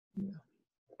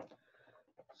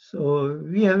So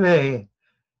we have a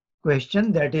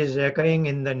question that is occurring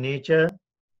in the nature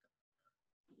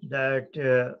that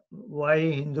why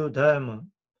Hindu Dharma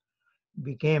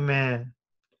became a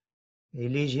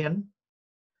religion.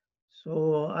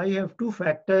 So I have two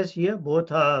factors here,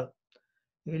 both are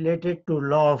related to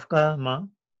law of karma.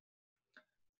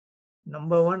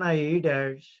 Number one, I read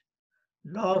as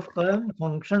law of karma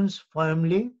functions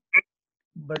firmly,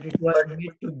 but it was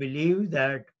made to believe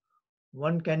that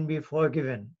one can be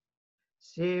forgiven,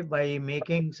 say by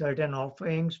making certain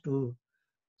offerings to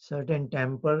certain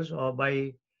temples or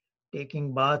by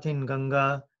taking bath in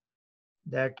Ganga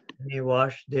that may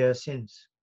wash their sins.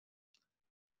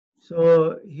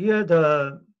 So here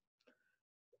the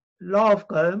law of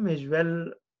karma is well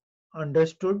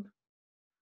understood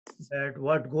that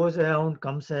what goes around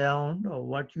comes around, or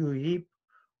what you reap,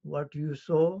 what you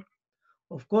sow.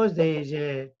 Of course, there is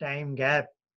a time gap,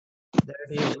 that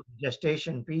is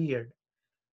gestation period.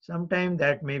 Sometimes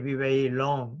that may be very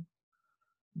long,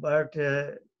 but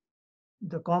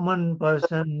the common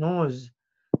person knows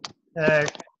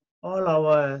that all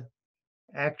our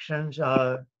actions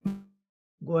are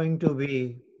going to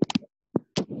be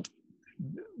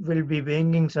will be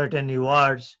bringing certain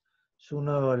rewards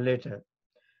sooner or later.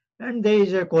 And there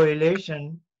is a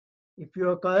correlation. If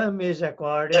your karma is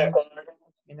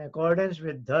in accordance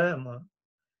with dharma,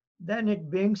 then it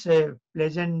brings a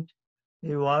pleasant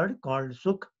reward called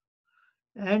sukh.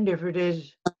 And if it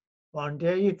is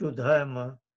contrary to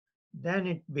dharma, then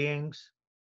it brings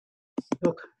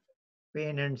dukh,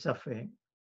 pain and suffering.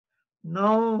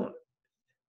 Now,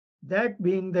 that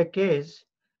being the case,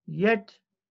 yet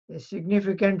a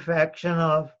significant fraction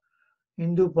of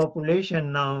Hindu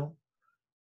population now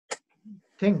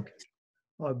think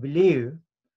or believe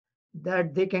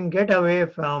that they can get away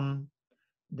from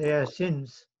their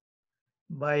sins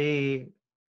by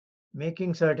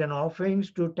making certain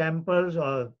offerings to temples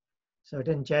or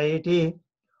certain charity,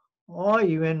 or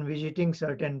even visiting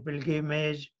certain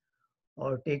pilgrimage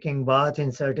or taking bath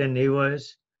in certain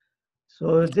rivers.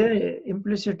 So they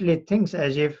implicitly thinks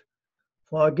as if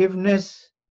forgiveness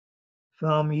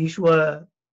from Ishwar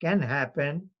can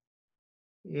happen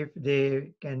if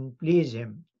they can please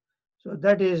him. So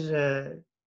that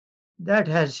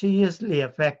has seriously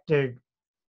affected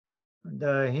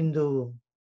the Hindu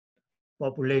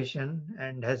population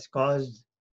and has caused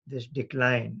this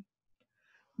decline.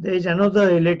 There is another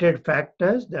related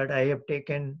factors that I have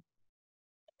taken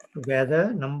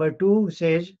together. Number two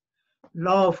says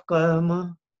law of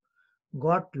karma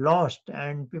got lost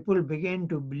and people began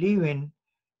to believe in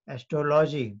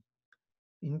astrology,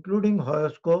 including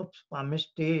horoscopes,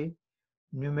 palmistry,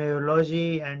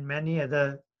 numerology, and many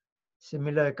other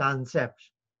similar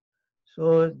concepts.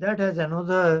 So that has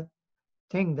another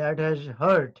thing that has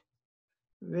hurt,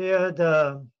 where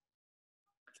the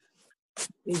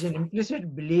is an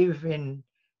implicit belief in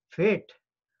fate,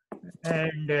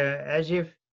 and as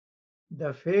if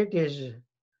the fate is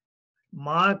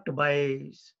marked by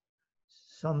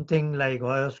something like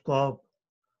horoscope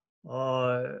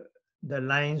or the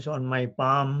lines on my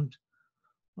palms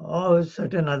or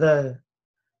certain other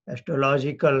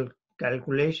astrological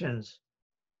calculations,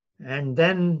 and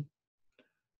then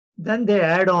they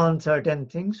add on certain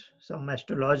things. Some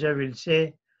astrologer will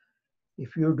say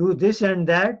if you do this and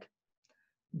that,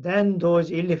 then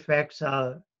those ill effects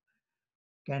are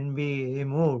can be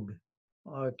removed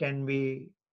or can be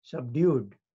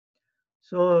subdued.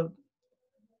 So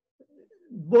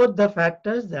both the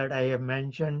factors that I have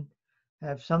mentioned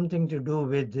have something to do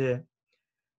with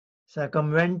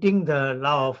circumventing the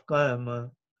law of karma,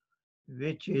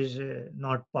 which is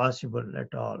not possible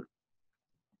at all.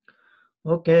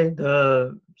 Okay,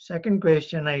 the second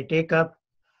question I take up,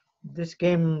 this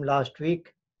came last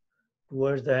week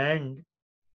towards the end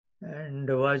and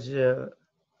was in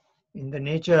the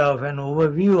nature of an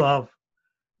overview of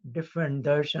different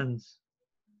darshans,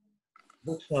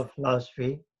 books of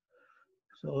philosophy.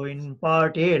 So in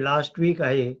part A, last week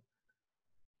I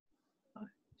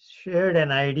shared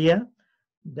an idea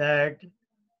that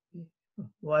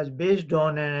was based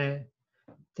on a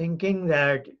thinking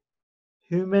that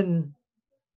human,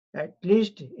 at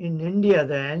least in India,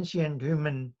 the ancient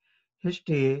human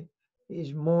history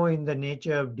is more in the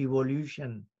nature of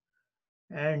devolution.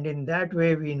 And in that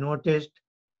way, we noticed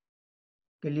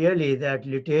clearly that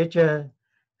literature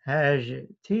has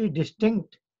three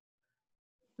distinct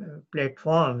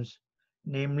platforms,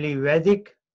 namely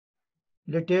Vedic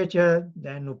literature,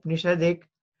 then Upanishadic,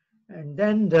 and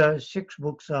then the six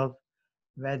books of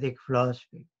Vedic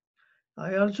philosophy.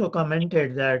 I also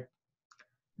commented that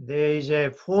there is a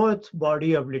fourth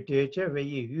body of literature,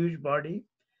 very huge body,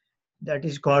 that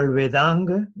is called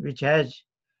Vedanga, which has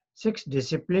 6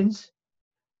 disciplines: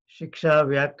 Shiksha,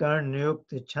 Vyakaran,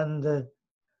 Niyukti, Chand,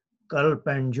 Kalp,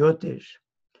 and Jyotish.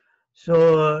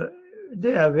 So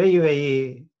they are very,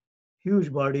 very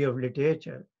huge body of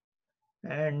literature.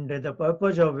 And the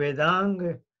purpose of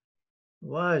Vedang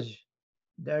was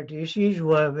that rishis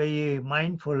were very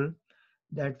mindful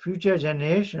that future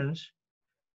generations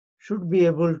should be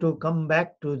able to come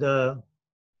back to the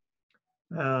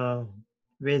uh,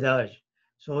 Vedas.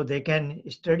 So they can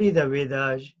study the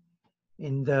Vedas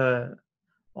in the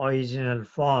original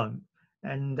form.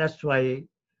 And that's why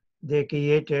they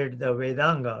created the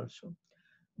Vedanga also.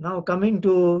 Now coming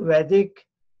to Vedic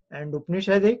and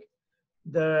Upanishadic,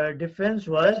 the difference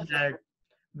was that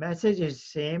message is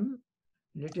same,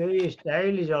 literary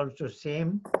style is also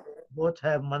same, both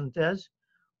have mantras,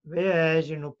 whereas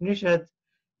in Upanishad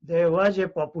there was a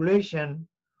population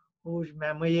whose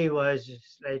memory was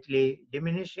slightly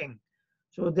diminishing.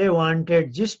 So they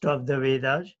wanted gist of the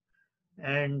Vedas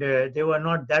and they were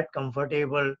not that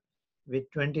comfortable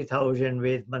with 20,000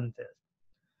 Ved mantras.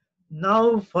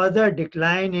 Now further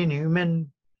decline in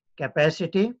human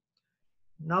capacity.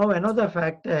 Now another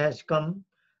factor has come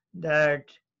that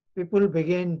people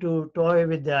begin to toy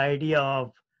with the idea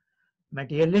of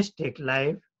materialistic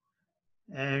life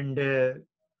and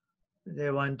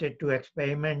they wanted to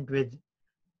experiment with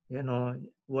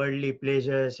worldly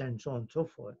pleasures and so on and so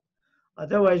forth.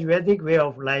 Otherwise, Vedic way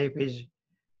of life is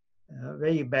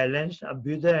very balanced,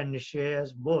 Abhyuda and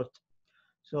Nishayas both.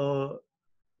 So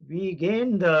we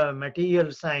gain the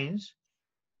material science,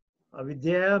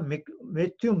 avidya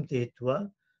mrityum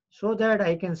tetva, so that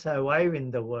I can survive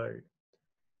in the world.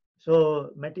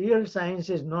 So material science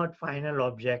is not final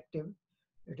objective.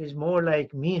 It is more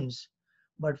like means.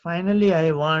 But finally,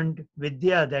 I want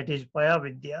vidya, that is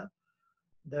paravidya,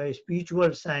 the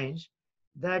spiritual science,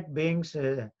 that brings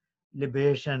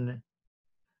liberation,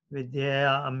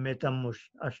 vidya amritam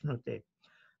ashnute.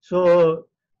 So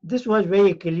this was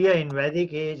very clear in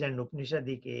Vedic age and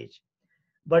Upanishadic age.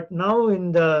 But now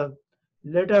in the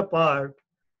later part,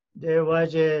 there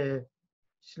was a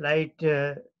slight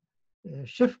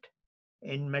shift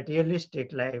in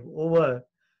materialistic life over.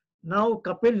 Now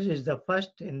Kapil is the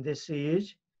first in this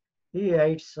series. He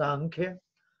writes Sankhya.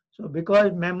 So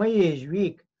because memory is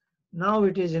weak, now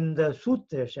it is in the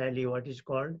Sutra Shali, what is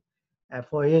called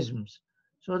aphorisms.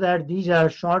 So that these are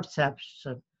short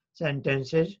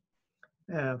sentences,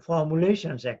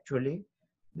 formulations actually.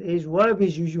 His verb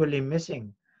is usually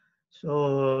missing.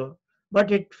 So,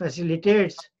 but it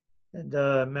facilitates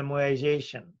the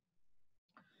memorization.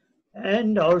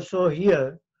 And also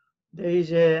here, there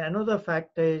is another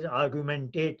factor is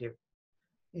argumentative.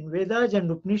 In Vedas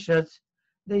and Upanishads,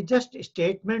 they just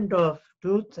statement of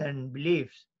truth and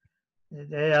beliefs.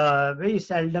 There are very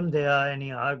seldom there are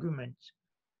any arguments.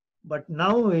 But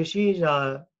now rishis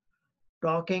are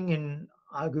talking in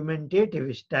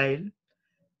argumentative style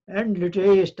and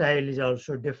literary style is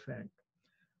also different.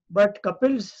 But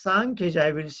Kapil's Sankhya,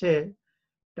 I will say,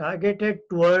 targeted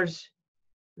towards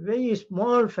very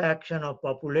small fraction of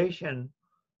population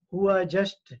who are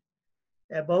just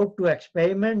about to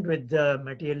experiment with the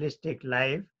materialistic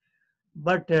life,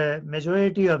 but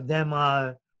majority of them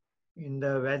are in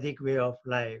the Vedic way of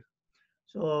life.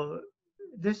 So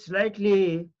this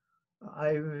slightly, I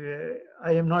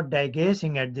am not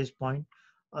digressing at this point.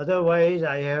 Otherwise,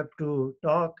 I have to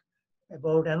talk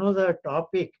about another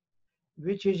topic,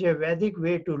 which is a Vedic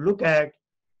way to look at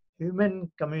human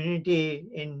community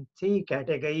in three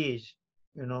categories.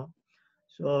 You know,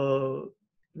 so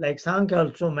like Sankhya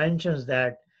also mentions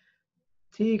that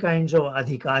three kinds of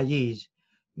adhikaris.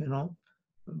 You know,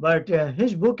 but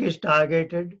his book is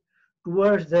targeted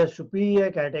towards the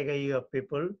superior category of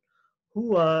people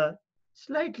who are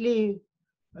slightly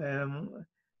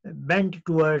bent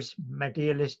towards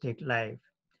materialistic life.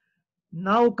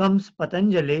 Now comes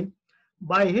Patanjali.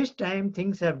 By his time,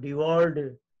 things have devolved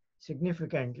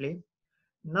significantly.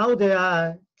 Now there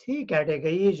are three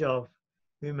categories of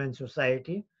human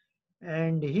society,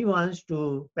 and he wants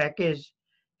to package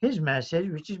his message,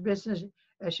 which is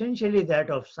essentially that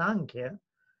of Sankhya,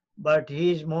 but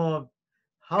he is more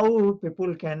how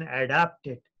people can adapt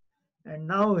it. And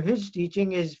now his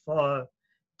teaching is for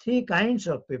three kinds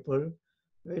of people,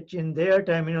 which in their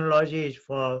terminology is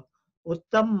for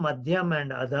Uttam, Madhyam,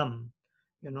 and Adham.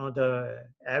 The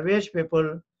average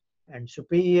people and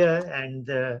superior and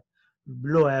the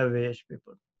below average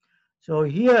people. So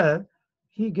here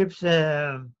he gives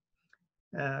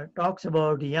talks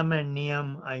about yam and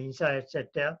niyam, ahimsa,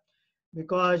 etc.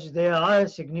 Because there are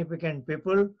significant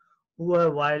people who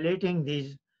are violating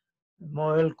these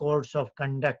moral codes of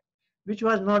conduct, which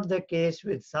was not the case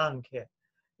with Sankhya.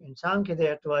 In Sankhya,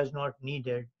 that was not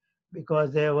needed.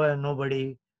 because there were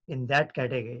nobody in that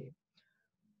category.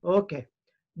 Okay.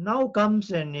 Now comes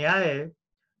Nyaya.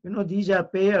 These are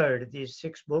paired, these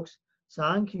six books: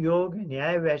 Sankhya, Yoga,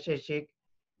 Nyaya, Vaisheshik,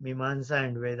 Mimamsa,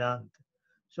 and Vedanta.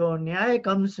 So Nyaya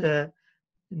comes, Nyaya,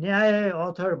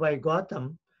 authored by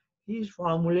Gautam. He's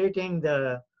formulating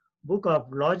the book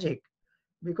of logic,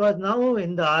 because now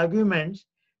in the arguments,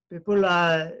 people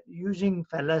are using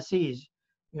fallacies.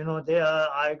 They are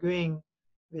arguing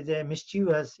with a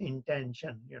mischievous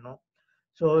intention.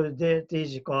 So that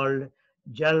is called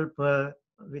Jalpa,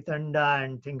 Vitanda,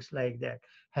 and things like that,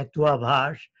 Hetwa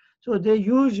Bhash. So they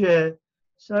use a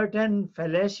certain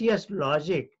fallacious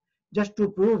logic just to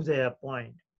prove their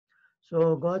point.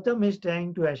 So Gautam is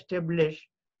trying to establish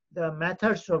the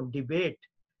methods of debate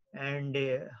and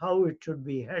how it should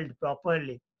be held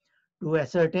properly to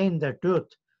ascertain the truth.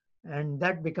 And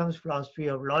that becomes philosophy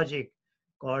of logic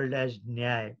called as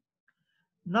Nyaya.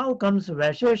 Now comes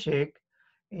Vaisheshik.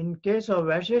 In case of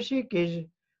Vaisheshik is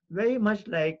very much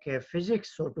like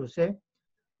physics, so to say,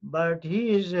 but he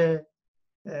is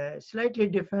slightly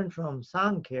different from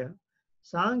Sankhya.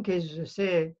 Sankhya is,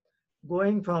 say,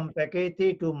 going from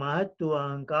Prakriti to Mahat to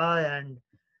Ahankar and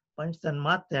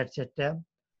Panchtanmatra, etc.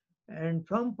 And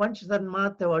from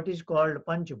Panchtanmatra, what is called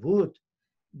Panchbhut,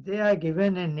 they are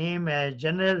given a name, a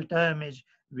general term is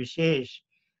Vishesh,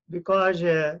 because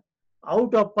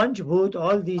out of Panchbhut,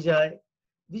 all these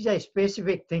are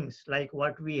specific things like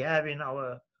what we have in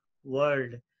our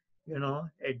world.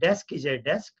 A desk is a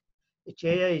desk, a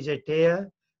chair is a chair,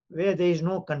 where there is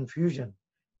no confusion.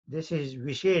 This is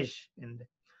Vishesh.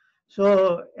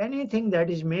 So anything that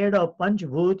is made of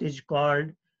Panchbhut is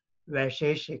called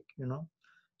Vaisheshik.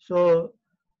 So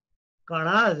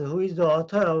Kanad, who is the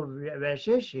author of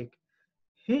Vaisheshik,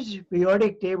 his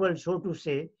periodic table, so to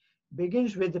say,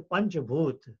 begins with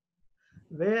Panchabhut,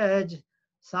 whereas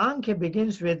Sankhya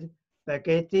begins with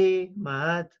Prakriti,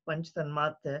 Mahat,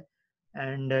 Panchtanmatra,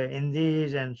 and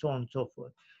Indris, and so on and so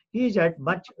forth. He is at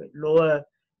much lower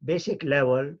basic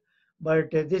level, but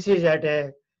this is at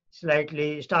a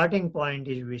slightly starting point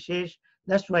is Vishesh.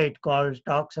 That's why it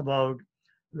talks about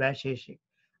Vaisheshik.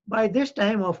 By this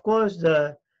time, of course,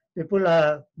 the people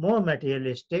are more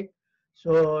materialistic.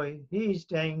 So he is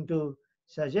trying to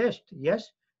suggest,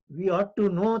 yes, we ought to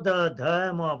know the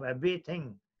dharma of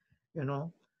everything, you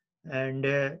know,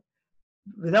 and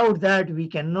without that we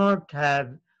cannot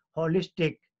have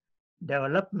holistic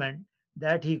development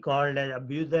that he called as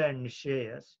Abhyuda and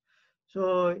Nishayas.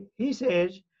 So he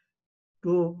says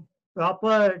to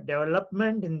proper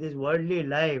development in this worldly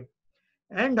life,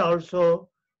 and also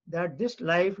that this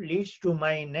life leads to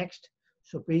my next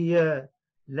superior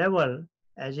level,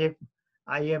 as if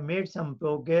I have made some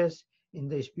progress in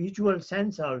the spiritual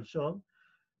sense also,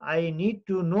 I need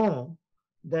to know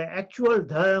the actual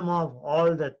dharma of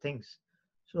all the things.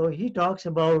 So he talks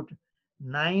about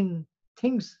 9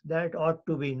 things that ought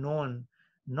to be known.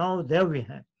 Now there we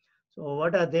have. So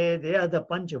what are they? They are the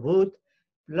Panchabhut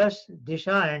plus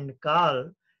Disha and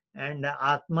Kal and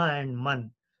Atma and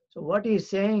Man. So what he's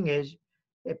saying is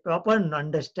a proper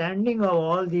understanding of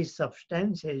all these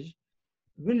substances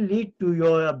will lead to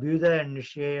your Abhyuda and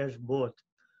Nishayas both.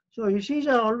 So Rishis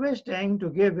are always trying to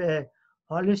give a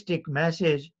holistic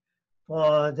message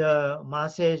for the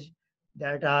masses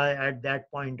that are at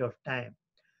that point of time.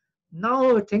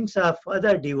 Now things are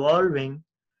further devolving,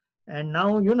 and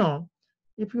now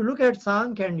if you look at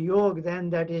Sankhya and Yoga, then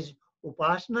that is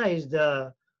Upasana is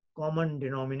the common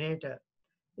denominator.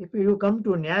 If you come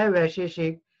to Nyaya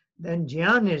Vaisheshik, then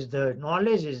Jnana is the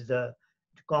knowledge is the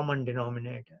common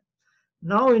denominator.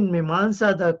 Now in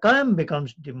Mimamsa, the Karma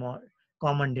becomes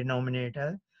common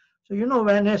denominator. So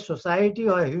when a society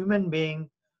or a human being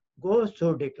goes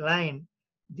through decline,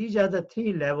 these are the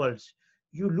 3 levels.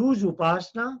 You lose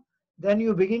Upasana, then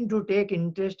you begin to take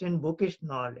interest in bookish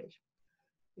knowledge.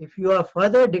 If you are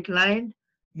further declined,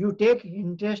 you take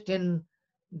interest in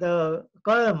the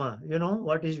karma,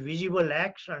 what is visible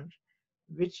actions,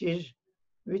 which is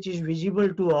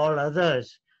visible to all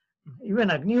others. Even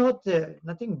Agnihotra,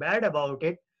 nothing bad about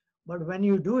it, but when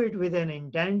you do it with an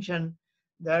intention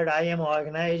that I am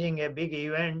organizing a big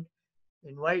event,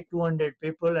 invite 200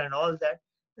 people and all that,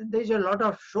 then there's a lot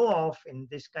of show off in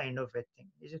this kind of a thing,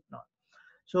 is it not?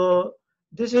 So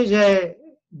this is a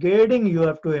grading you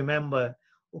have to remember.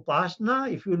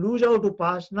 Upasana, if you lose out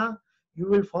Upasana, you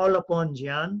will fall upon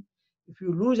Jnana. If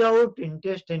you lose out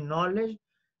interest in knowledge,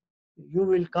 you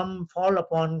will fall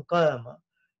upon karma.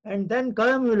 And then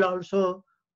karma will also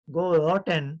go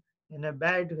rotten in a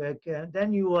bad way.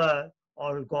 Then you are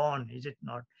all gone, is it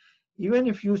not? Even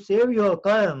if you save your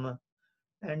karma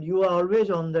and you are always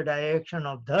on the direction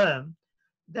of dharma,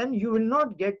 then you will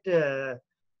not get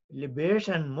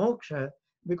liberation, moksha,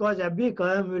 because every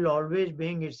karma will always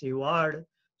bring its reward.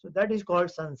 So that is called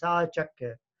sansara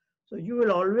chakra. So you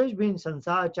will always be in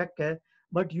sansara chakra,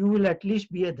 but you will at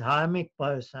least be a dharmic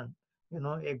person,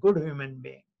 a good human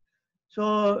being.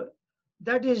 So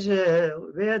that is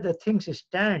where the things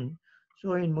stand.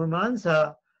 So in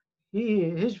Mimamsa,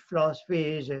 his philosophy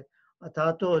is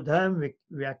Athato Dharma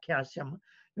Vyakhyasam.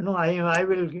 I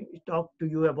will talk to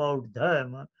you about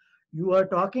Dharma. You are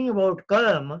talking about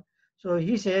Karma. So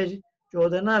he says,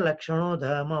 Chodana Lakshano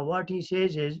Dharma. What he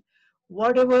says is,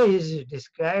 whatever is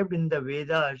described in the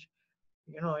Vedas,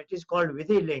 it is called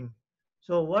Vidhiling.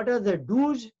 So what are the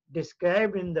do's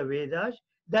described in the Vedas?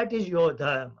 That is your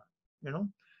Dharma. You know,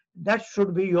 that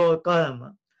should be your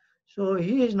Karma. So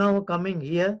he is now coming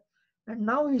here, and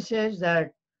now he says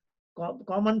that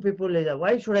common people is,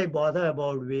 why should I bother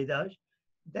about Vedas?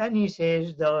 Then he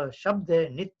says the Shabd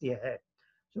Nitya hai.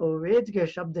 So Ved ke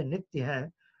Shabd Nitya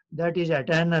hai, that is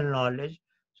eternal knowledge.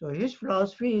 So his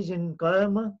philosophy is in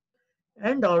karma,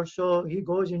 and also he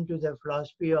goes into the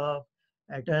philosophy of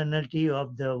eternity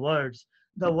of the words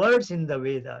in the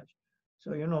Vedas.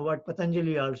 So what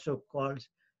Patanjali also calls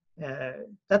Tattva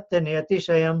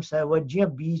Niyatishayam Sarvajya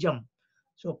Bijam.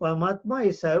 So Paramatma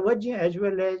is Sarvajya as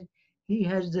well as he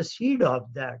has the seed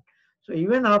of that. So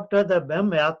even after the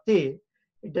Brahmayakti,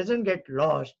 it doesn't get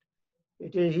lost.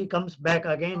 He comes back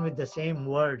again with the same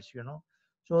words.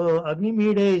 So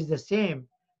Agnimede is the same,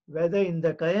 whether in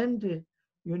the current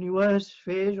universe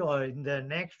phase or in the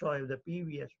next or the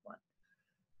previous one.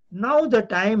 Now the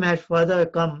time has further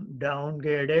come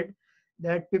downgraded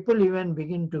that people even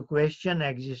begin to question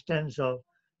existence of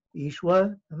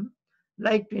Ishwar.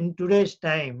 Like in today's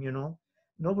time,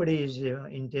 nobody is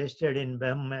interested in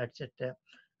Brahma, etc.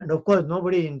 And of course,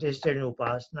 nobody is interested in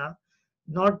Upasana,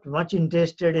 not much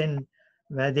interested in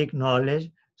Vedic knowledge.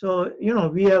 So,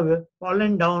 we have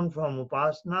fallen down from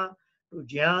Upasana to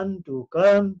Jnana to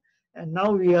Karma, and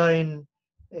now we are in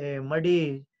a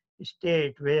muddy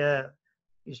state where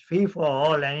it's free for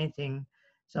all, anything.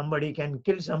 Somebody can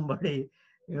kill somebody,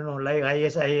 like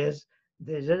ISIS.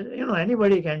 They just,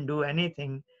 anybody can do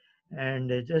anything.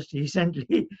 And just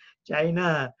recently,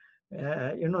 China,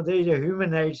 there is a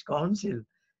Human Rights Council,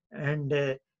 and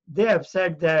they have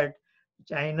said that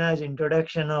China's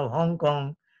introduction of Hong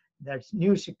Kong, that's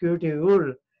new security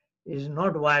rule, is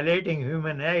not violating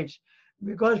human rights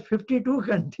because 52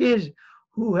 countries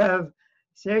who have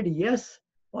said yes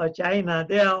for China,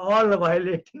 they are all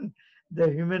violating the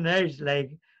human rights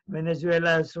like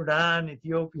Venezuela, Sudan,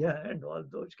 Ethiopia, and all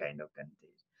those kind of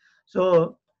countries.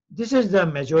 So this is the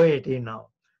majority now.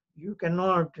 You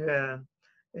cannot,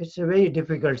 it's a very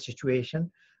difficult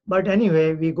situation. But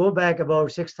anyway, we go back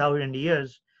about 6,000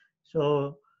 years.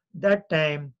 So that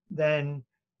time, then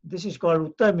this is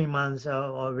called Uttar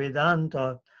Mimamsa or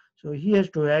Vedanta. So he has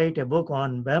to write a book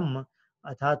on Brahma,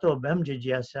 Athato Brahm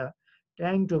Jigyasa,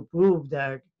 trying to prove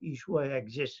that Ishwar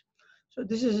exists. So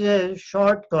this is a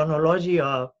short chronology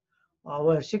of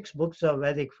our 6 books of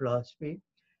Vedic philosophy.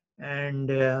 And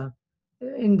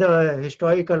in the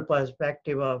historical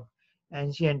perspective of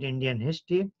ancient Indian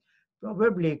history,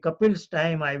 probably Kapil's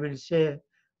time, I will say,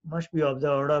 must be of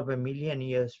the order of 1,000,000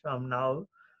 years from now.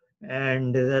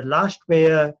 And the last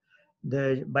pair,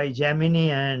 by Jamini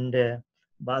and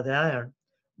Badhayan.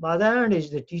 Badhayan is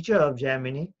the teacher of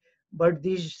Jamini, but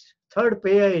this third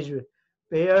pair is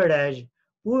paired as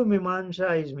Pur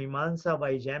Mimamsa is Mimamsa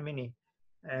by Jamini,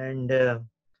 and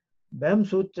Brahm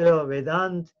Sutra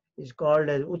Vedant is called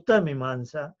as Uttar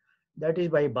Mimamsa, that is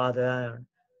by Badhayan.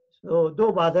 So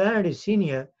though Badhayan is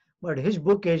senior, but his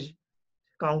book is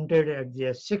counted at the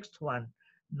 6th one,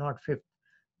 not 5th.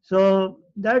 So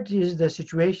that is the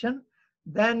situation.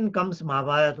 Then comes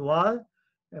Mahabharat war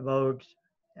about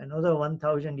another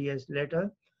 1,000 years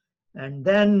later. And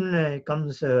then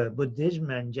comes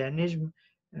Buddhism and Jainism,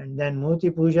 and then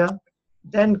Murti Puja.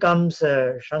 Then comes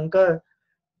Shankar.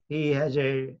 He has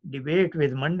a debate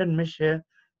with Mandan Mishra.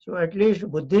 So at least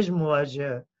Buddhism was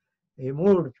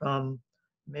removed from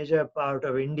major part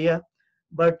of India.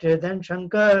 But then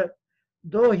Shankar,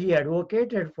 though he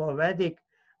advocated for Vedic,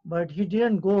 but he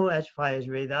didn't go as far as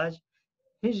Vedas.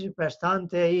 His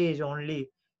Prasthantrayi is only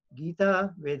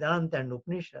Gita, Vedanta, and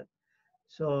Upanishad.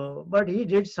 So, but he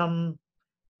did some.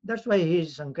 That's why he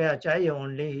is Sankaracharya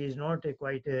only. He is not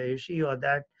quite a rishi or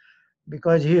that,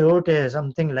 because he wrote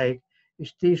something like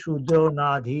Isti Shudro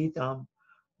Nadhitam,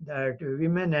 that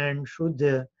women and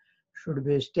Shudra should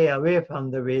be stay away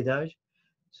from the Vedas.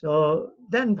 So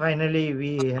then finally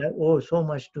we owe so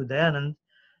much to Dayanand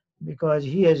because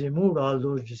he has removed all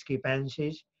those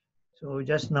discrepancies. So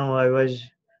just now I was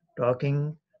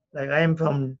talking Like I am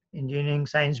from engineering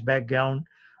science background,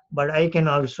 but I can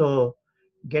also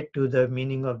get to the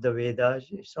meaning of the Vedas.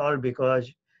 It's all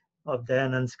because of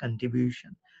Dayanand's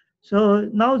contribution. So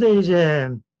now there is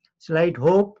a slight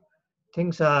hope.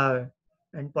 Things are,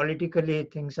 and politically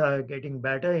things are getting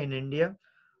better in India.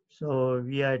 So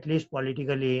we are at least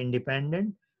politically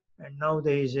independent. And now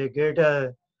there is a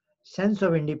greater sense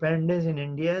of independence in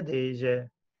India. There is a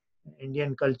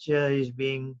Indian culture is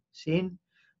being seen.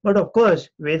 But of course,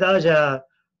 Vedas are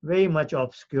very much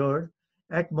obscured.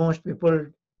 At most, people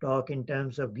talk in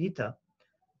terms of Gita,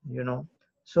 you know.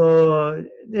 So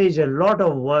there is a lot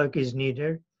of work is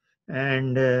needed,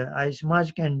 and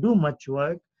Ismaj can do much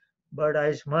work, but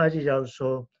Ismaj is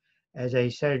also, as I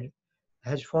said,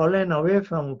 has fallen away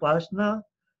from Upasana,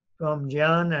 from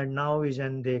Jnana, and now is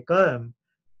in the Karm.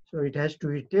 So it has to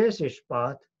retrace its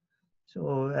path.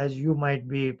 So, as you might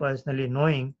be personally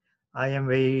knowing, I am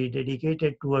very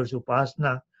dedicated towards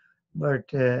Upasana, but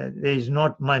there is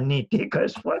not many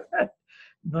takers for that.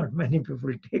 Not many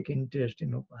people take interest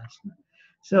in Upasana.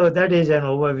 So, that is an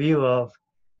overview of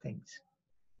things.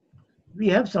 We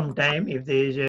have some time if there is a